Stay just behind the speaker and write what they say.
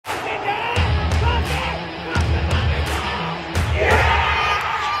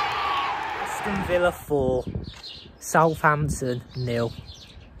Villa 4, Southampton 0.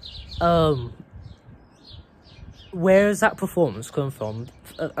 Where has that performance come from?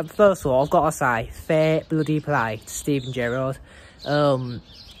 First of all, I've got to say, fair bloody play to Steven Gerrard. Coming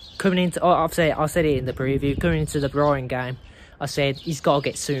into, I said it in the preview, coming into the Brighton game, I said he's got to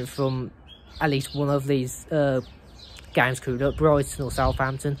get something from at least one of these games coming up, Brighton or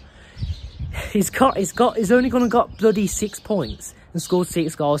Southampton. He's only gonna got bloody 6 points and scored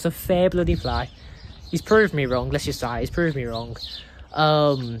 6 goals. So fair bloody play. He's proved me wrong. Let's just say he's proved me wrong.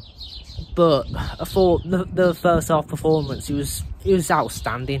 But I thought the first half performance, it was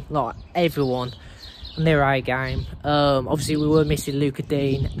outstanding. Like everyone on their A game. Obviously we were missing Luca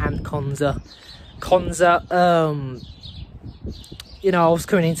Dean and Konza. You know, I was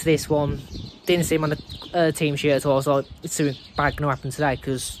coming into this one, didn't see him on the team sheet, so I was like, it's something bad gonna happen today,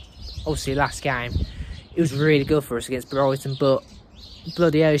 because obviously last game it was really good for us against Brighton, but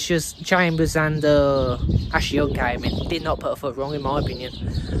bloody hell, it's just Chambers and Ashley Young came in, did not put a foot wrong in my opinion.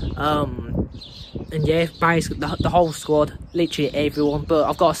 And yeah, basically the whole squad, literally everyone, but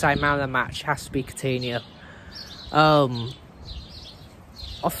I've got to say man of the match has to be Coutinho.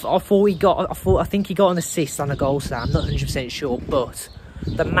 I think he got an assist on a goal, so I'm not 100% sure, but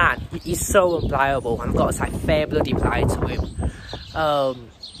the man, he's so unplayable, and I've got to say fair bloody play to him.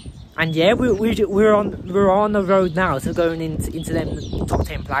 And yeah, we're on the road now to going into them top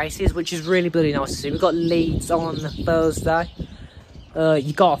 10 places, which is really bloody nice to see. We've got Leeds on Thursday.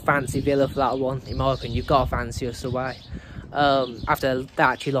 You got to fancy Villa for that one, in my opinion. You've got to fancy us away. After they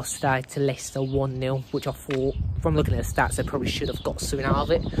actually lost today to Leicester 1-0, which I thought, from looking at the stats, they probably should have got something out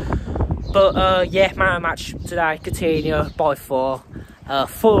of it. But yeah, man of the match today, Coutinho by 4.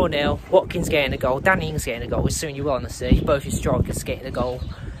 4-0, Watkins getting a goal, Danny Ings getting a goal, which soon you want to see, both his strikers getting a goal.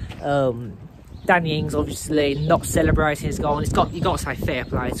 Danny Ings obviously not celebrating his goal, and you got to say fair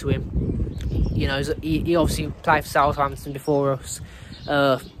play to him. You know, he obviously played for Southampton before us,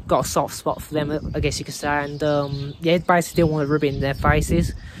 got a soft spot for them, I guess you could say, and yeah, basically didn't want to rub it in their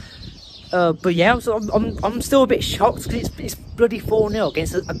faces. But yeah, I'm still a bit shocked, because it's bloody 4-0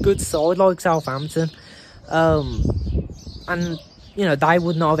 against a good side like Southampton. And you know, they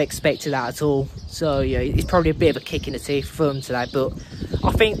would not have expected that at all. So yeah, it's probably a bit of a kick in the teeth for them today. But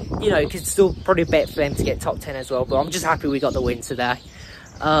I think, you know, it could still probably bet for them to get top 10 as well. But I'm just happy we got the win today.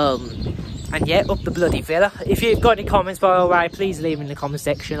 And yeah, up the bloody Villa. If you've got any comments, by the way, please leave them in the comment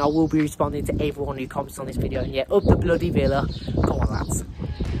section. I will be responding to everyone who comments on this video. And yeah, up the bloody Villa. Come on, lads.